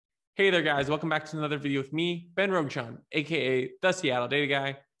Hey there, guys. Welcome back to another video with me, Ben Rogshan, aka the Seattle Data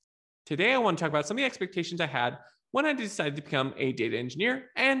Guy. Today, I want to talk about some of the expectations I had when I decided to become a data engineer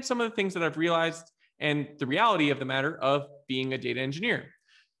and some of the things that I've realized and the reality of the matter of being a data engineer.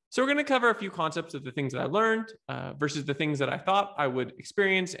 So we're going to cover a few concepts of the things that I learned versus the things that I thought I would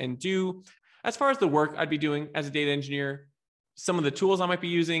experience and do as far as the work I'd be doing as a data engineer, some of the tools I might be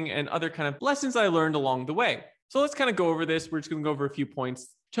using, and other kind of lessons I learned along the way. So let's kind of go over this. We're just going to go over a few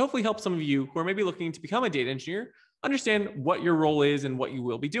points to hopefully help some of you who are maybe looking to become a data engineer understand what your role is and what you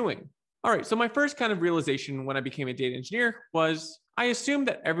will be doing. All right, so my first kind of realization when I became a data engineer was I assumed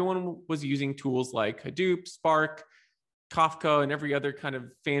that everyone was using tools like Hadoop, Spark, Kafka, and every other kind of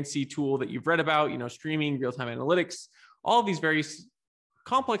fancy tool that you've read about, streaming, real-time analytics, all of these various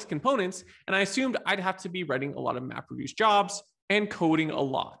complex components. And I assumed I'd have to be writing a lot of MapReduce jobs and coding a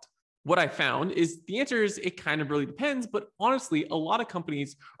lot. What I found is the answer is it kind of really depends, but honestly, a lot of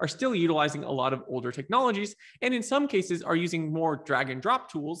companies are still utilizing a lot of older technologies, and in some cases are using more drag and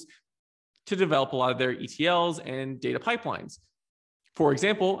drop tools to develop a lot of their ETLs and data pipelines. For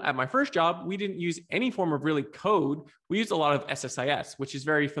example, at my first job, we didn't use any form of really code. We used a lot of SSIS, which is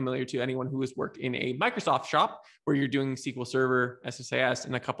very familiar to anyone who has worked in a Microsoft shop where you're doing SQL Server, SSIS,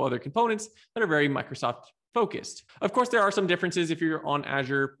 and a couple other components that are very Microsoft focused. Of course, there are some differences. If you're on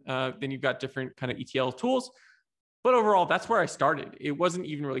Azure, then you've got different kind of ETL tools. But overall, that's where I started. It wasn't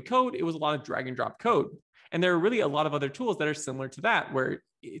even really code. It was a lot of drag and drop code. And there are really a lot of other tools that are similar to that, where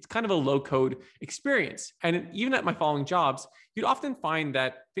it's kind of a low code experience. And even at my following jobs, you'd often find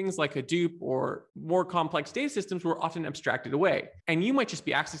that things like Hadoop or more complex data systems were often abstracted away. And you might just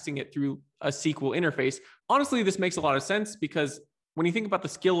be accessing it through a SQL interface. Honestly, this makes a lot of sense because when you think about the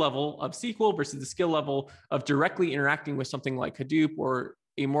skill level of SQL versus the skill level of directly interacting with something like Hadoop or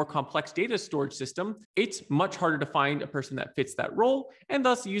a more complex data storage system, it's much harder to find a person that fits that role. And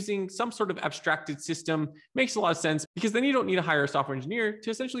thus using some sort of abstracted system makes a lot of sense because then you don't need to hire a software engineer to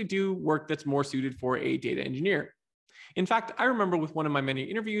essentially do work that's more suited for a data engineer. In fact, I remember with one of my many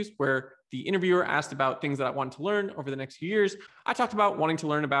interviews where the interviewer asked about things that I wanted to learn over the next few years. I talked about wanting to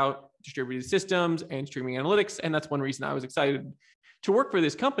learn about distributed systems and streaming analytics. And that's one reason I was excited to work for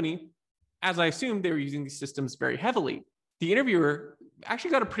this company, as I assumed they were using these systems very heavily. The interviewer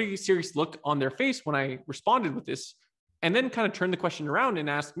actually got a pretty serious look on their face when I responded with this, and then kind of turned the question around and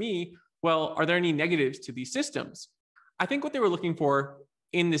asked me, well, are there any negatives to these systems? I think what they were looking for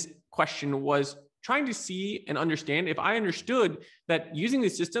in this question was trying to see and understand if I understood that using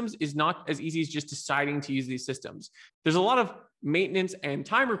these systems is not as easy as just deciding to use these systems. There's a lot of maintenance and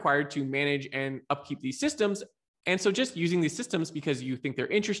time required to manage and upkeep these systems. And so just using these systems because you think they're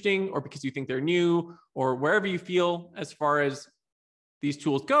interesting or because you think they're new or wherever you feel as far as these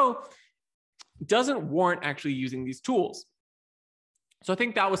tools go doesn't warrant actually using these tools. So I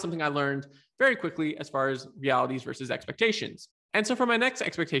think that was something I learned very quickly as far as realities versus expectations. And so for my next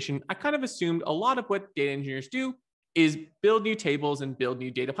expectation, I kind of assumed a lot of what data engineers do is build new tables and build new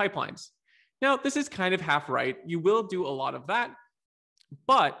data pipelines. Now, this is kind of half right. You will do a lot of that.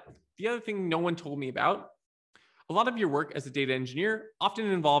 But the other thing no one told me about, a lot of your work as a data engineer often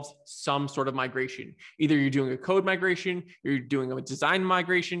involves some sort of migration. Either you're doing a code migration, you're doing a design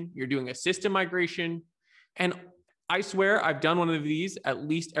migration, you're doing a system migration. And I swear I've done one of these at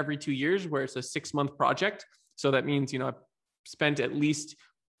least every 2 years where it's a 6-month project. So that means, I've spent at least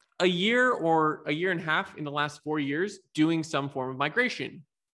a year or a year and a half in the last 4 years doing some form of migration.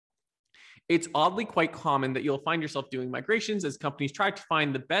 It's oddly quite common that you'll find yourself doing migrations as companies try to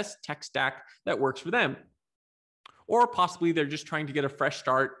find the best tech stack that works for them. Or possibly they're just trying to get a fresh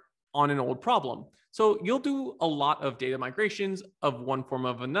start on an old problem. So you'll do a lot of data migrations of one form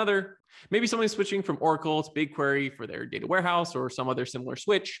or another. Maybe somebody's switching from Oracle to BigQuery for their data warehouse or some other similar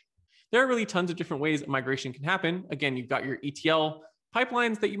switch. There are really tons of different ways migration can happen. Again, you've got your ETL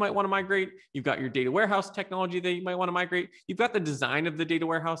pipelines that you might want to migrate. You've got your data warehouse technology that you might want to migrate. You've got the design of the data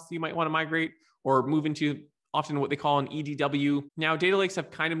warehouse that you might want to migrate or move into often what they call an EDW. Now, data lakes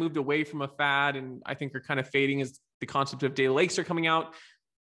have kind of moved away from a fad and I think are kind of fading as the concept of data lakes are coming out.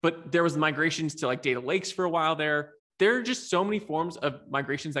 But there was migrations to like data lakes for a while there. There are just so many forms of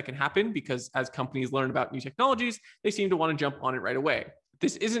migrations that can happen because as companies learn about new technologies, they seem to want to jump on it right away.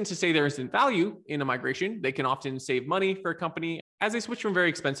 This isn't to say there isn't value in a migration. They can often save money for a company as they switch from very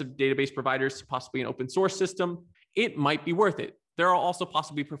expensive database providers to possibly an open source system. It might be worth it. There are also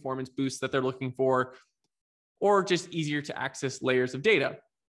possibly performance boosts that they're looking for, or just easier to access layers of data.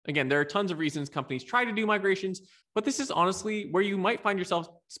 Again, there are tons of reasons companies try to do migrations, but this is honestly where you might find yourself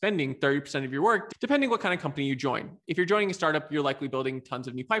spending 30% of your work, depending what kind of company you join. If you're joining a startup, you're likely building tons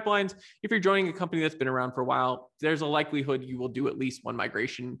of new pipelines. If you're joining a company that's been around for a while, there's a likelihood you will do at least one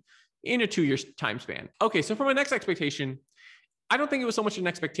migration in a 2-year time span. Okay, so for my next expectation, I don't think it was so much an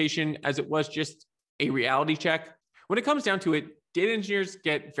expectation as it was just a reality check. When it comes down to it, data engineers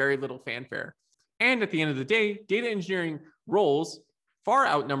get very little fanfare. And at the end of the day, data engineering roles far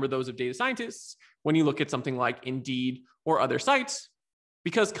outnumber those of data scientists when you look at something like Indeed or other sites,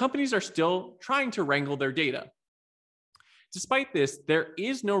 because companies are still trying to wrangle their data. Despite this, there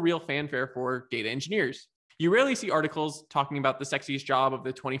is no real fanfare for data engineers. You rarely see articles talking about the sexiest job of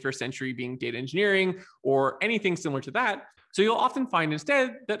the 21st century being data engineering or anything similar to that. So you'll often find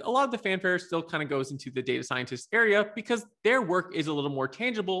instead that a lot of the fanfare still kind of goes into the data scientist area because their work is a little more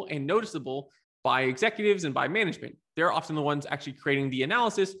tangible and noticeable by executives and by management. They're often the ones actually creating the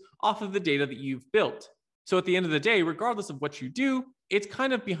analysis off of the data that you've built. So at the end of the day, regardless of what you do, it's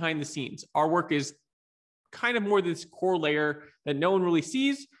kind of behind the scenes. Our work is kind of more this core layer that no one really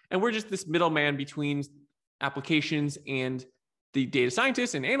sees, and we're just this middleman between applications and the data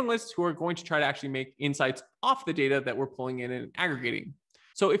scientists and analysts who are going to try to actually make insights off the data that we're pulling in and aggregating.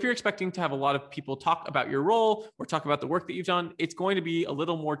 So if you're expecting to have a lot of people talk about your role or talk about the work that you've done, it's going to be a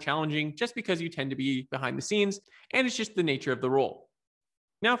little more challenging just because you tend to be behind the scenes, and it's just the nature of the role.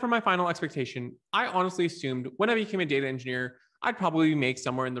 Now for my final expectation, I honestly assumed when I became a data engineer, I'd probably make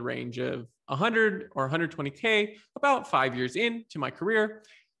somewhere in the range of 100 or 120K about 5 years into my career.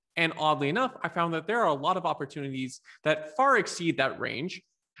 And oddly enough, I found that there are a lot of opportunities that far exceed that range,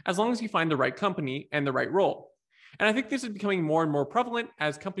 as long as you find the right company and the right role. And I think this is becoming more and more prevalent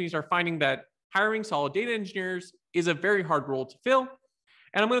as companies are finding that hiring solid data engineers is a very hard role to fill.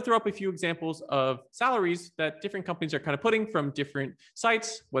 And I'm going to throw up a few examples of salaries that different companies are kind of putting from different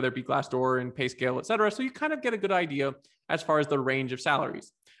sites, whether it be Glassdoor and PayScale, et cetera. So you kind of get a good idea as far as the range of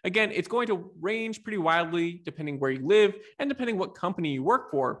salaries. Again, it's going to range pretty wildly depending where you live and depending what company you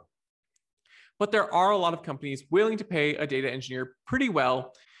work for. But there are a lot of companies willing to pay a data engineer pretty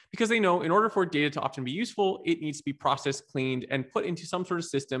well because they know in order for data to often be useful, it needs to be processed, cleaned, and put into some sort of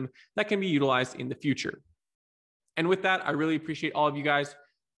system that can be utilized in the future. And with that, I really appreciate all of you guys.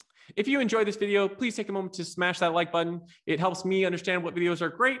 If you enjoyed this video, please take a moment to smash that like button. It helps me understand what videos are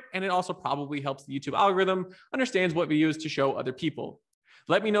great, and it also probably helps the YouTube algorithm understands what videos to show other people.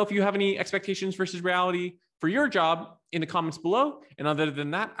 Let me know if you have any expectations versus reality for your job in the comments below. And other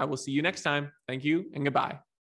than that, I will see you next time. Thank you and goodbye.